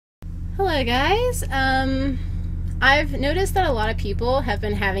Hello guys. I've noticed that a lot of people have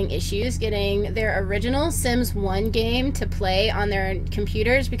been having issues getting their original Sims 1 game to play on their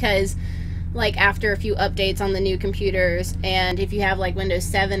computers because like after a few updates on the new computers, and if you have like Windows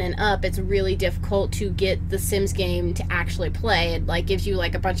 7 and up, it's really difficult to get the Sims game to actually play. It like gives you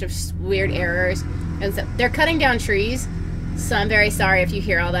like a bunch of weird errors and so they're cutting down trees, so I'm very sorry if you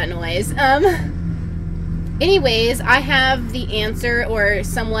hear all that noise. Anyways, I have the answer, or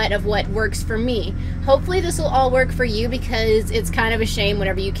somewhat of what works for me. Hopefully this will all work for you, because it's kind of a shame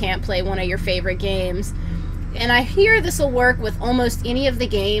whenever you can't play one of your favorite games. And I hear this will work with almost any of the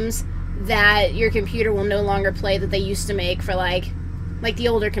games that your computer will no longer play that they used to make for like the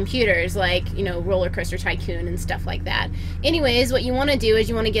older computers, like, you know, Roller Coaster Tycoon and stuff like that. Anyways, what you want to do is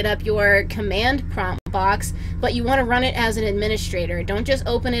you want to get up your command prompt box, but you want to run it as an administrator. Don't just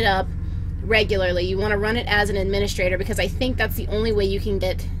open it up regularly. You want to run it as an administrator, because I think that's the only way you can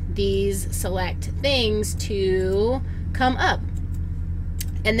get these select things to come up.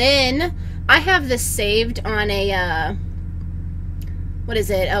 And then I have this saved on a what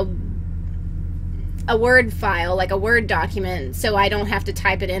is it, a Word file, like a Word document, so I don't have to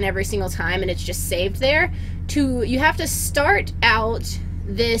type it in every single time, and it's just saved there. You have to start out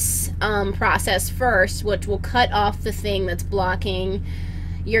this process first, which will cut off the thing that's blocking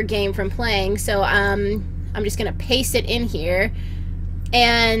your game from playing. So I'm just gonna paste it in here,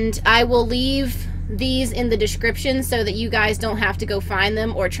 and I will leave these in the description so that you guys don't have to go find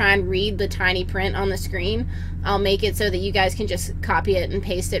them or try and read the tiny print on the screen. I'll make it so that you guys can just copy it and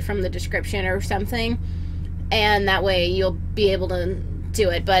paste it from the description or something, and that way you'll be able to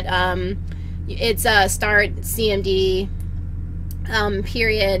do it. But it's start cmd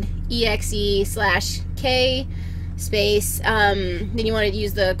period exe/k space, then you want to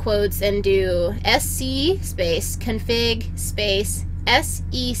use the quotes and do sc space config space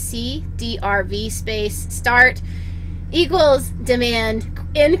secdrv space start equals demand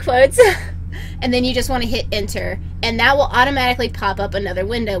end quotes and then you just want to hit enter, and that will automatically pop up another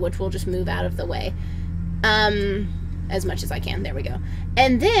window, which will just move out of the way as much as I can. There we go.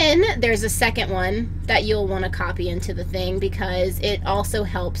 And then there's a second one that you'll want to copy into the thing, because it also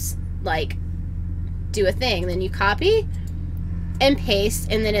helps like do a thing. Then you copy and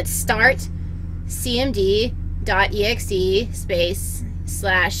paste, and then it's start cmd.exe space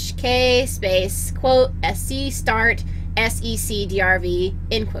 /k space quote sc start secdrv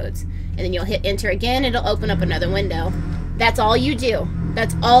in quotes, and then you'll hit enter again. It'll open up another window. That's all you do.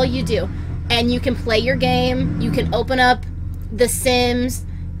 That's all you do. And you can play your game. You can open up the Sims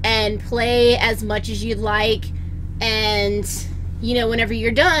and play as much as you'd like, and you know, whenever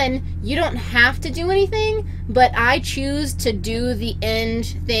you're done, you don't have to do anything, but I choose to do the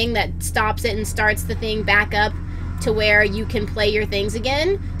end thing that stops it and starts the thing back up to where you can play your things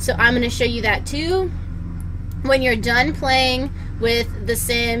again. So I'm going to show you that too. When you're done playing with the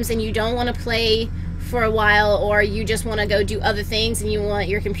Sims and you don't want to play for a while, or you just want to go do other things and you want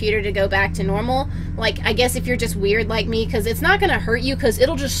your computer to go back to normal, like, I guess if you're just weird like me, because it's not going to hurt you, because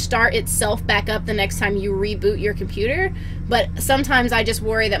it'll just start itself back up the next time you reboot your computer. But sometimes I just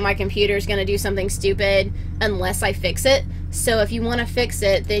worry that my computer is going to do something stupid unless I fix it. So if you want to fix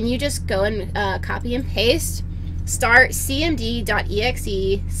it, then you just go and copy and paste start cmd.exe/k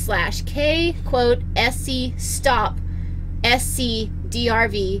quote sc stop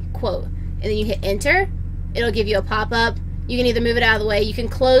secdrv quote, and then you hit enter. It'll give you a pop-up. You can either move it out of the way, you can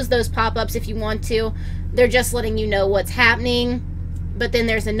close those pop-ups if you want to. They're just letting you know what's happening. But then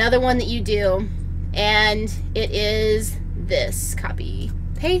there's another one that you do, and it is this, copy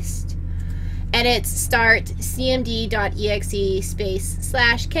paste, and it's start cmd.exe space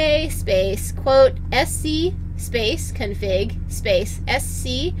 /k space quote sc space config space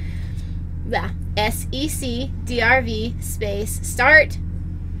secdrv space start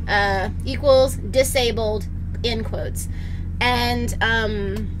equals disabled in quotes, and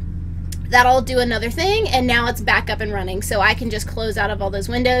that'll do another thing, and now it's back up and running, so I can just close out of all those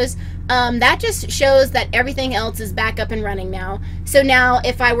windows. That just shows that everything else is back up and running now. So now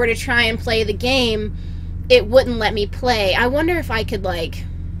if I were to try and play the game, it wouldn't let me play. I wonder if I could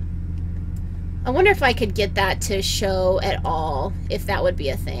get that to show at all, if that would be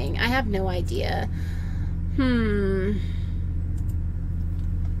a thing. I have no idea.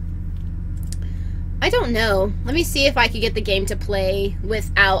 I don't know. Let me see if I could get the game to play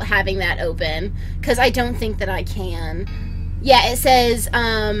without having that open, because I don't think that I can. Yeah, it says,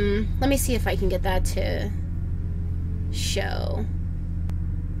 let me see if I can get that to show.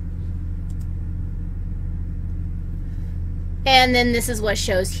 And then this is what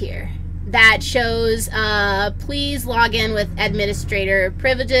shows here. that shows please log in with administrator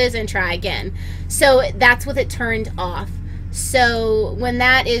privileges and try again. So that's with it turned off. So when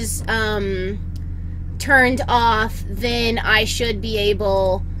that is turned off, then I should be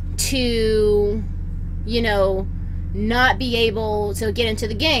able to, you know, not be able to get into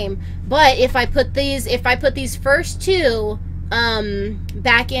the game. But if I put these first two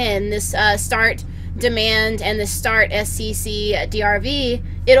back in, this start demand and the start secdrv,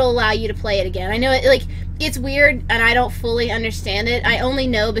 it'll allow you to play it again. I know it's weird and I don't fully understand it. I only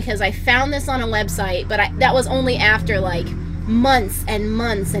know because I found this on a website, but that was only after like months and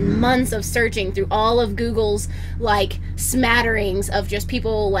months and months of searching through all of Google's like smatterings of just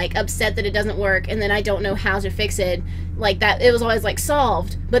people like upset that it doesn't work, and then I don't know how to fix it. Like that, it was always like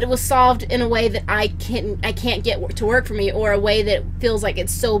solved, but it was solved in a way that I can't get to work for me, or a way that feels like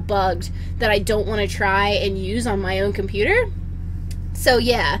it's so bugged that I don't want to try and use on my own computer. So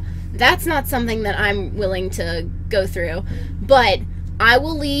yeah, that's not something that I'm willing to go through, but I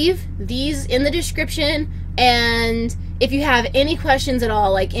will leave these in the description, and if you have any questions at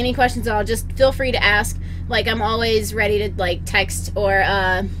all, just feel free to ask. Like, I'm always ready to, like, text, or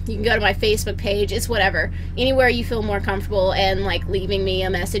you can go to my Facebook page. It's whatever. Anywhere you feel more comfortable and, like, leaving me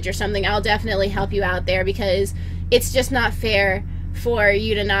a message or something, I'll definitely help you out there, because it's just not fair for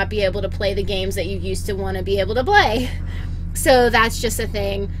you to not be able to play the games that you used to want to be able to play. So that's just a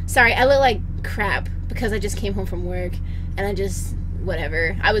thing. Sorry, I look like crap because I just came home from work, and I just...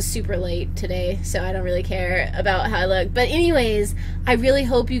 whatever. I was super late today, so I don't really care about how I look. But anyways, I really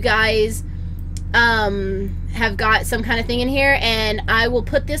hope you guys have got some kind of thing in here, and I will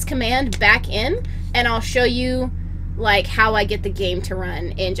put this command back in, and I'll show you like how I get the game to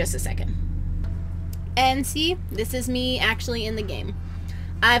run in just a second. And see, this is me actually in the game.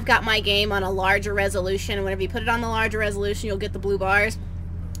 I've got my game on a larger resolution, and whenever you put it on the larger resolution, you'll get the blue bars.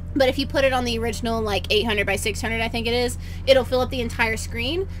 But if you put it on the original, like 800 by 600, I think it is, it'll fill up the entire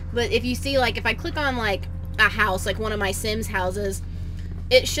screen. But if you see, like, if I click on, like, a house, like one of my Sims houses,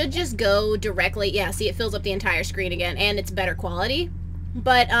 it should just go directly, yeah, see, it fills up the entire screen again, and it's better quality.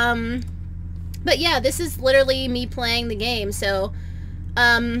 But yeah, this is literally me playing the game, so,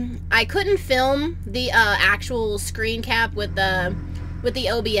 I couldn't film the, actual screen cap with the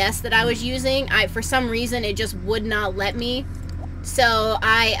OBS that I was using. For some reason, it just would not let me. So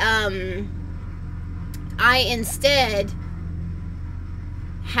I instead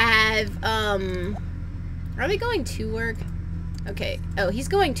have, are we going to work? Okay. Oh, he's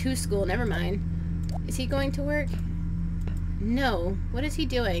going to school. Never mind. Is he going to work? No. What is he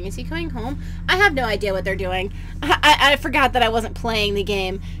doing? Is he coming home? I have no idea what they're doing. I forgot that I wasn't playing the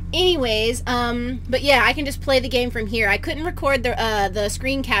game. Anyways, but yeah, I can just play the game from here. I couldn't record the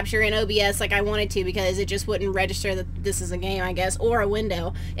screen capture in OBS like I wanted to, because it just wouldn't register that this is a game, I guess, or a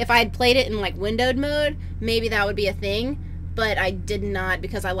window. If I had played it in like windowed mode, maybe that would be a thing, but I did not,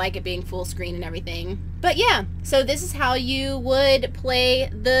 because I like it being full screen and everything. But yeah, so this is how you would play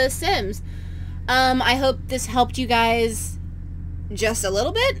The Sims. I hope this helped you guys just a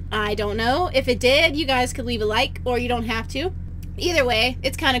little bit. I don't know. If it did, you guys could leave a like, or you don't have to. Either way,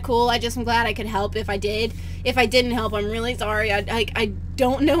 it's kind of cool. I'm glad I could help if I did. If I didn't help, I'm really sorry. I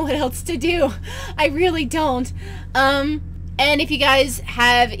don't know what else to do. I really don't. And if you guys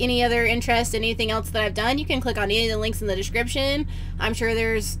have any other interest in anything else that I've done, you can click on any of the links in the description. I'm sure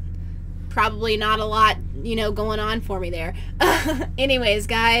there's probably not a lot, you know, going on for me there. Anyways,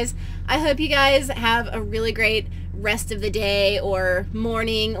 guys, I hope you guys have a really great rest of the day or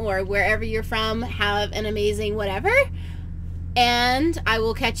morning, or wherever you're from. Have an amazing whatever, and I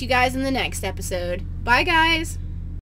will catch you guys in the next episode. Bye, guys.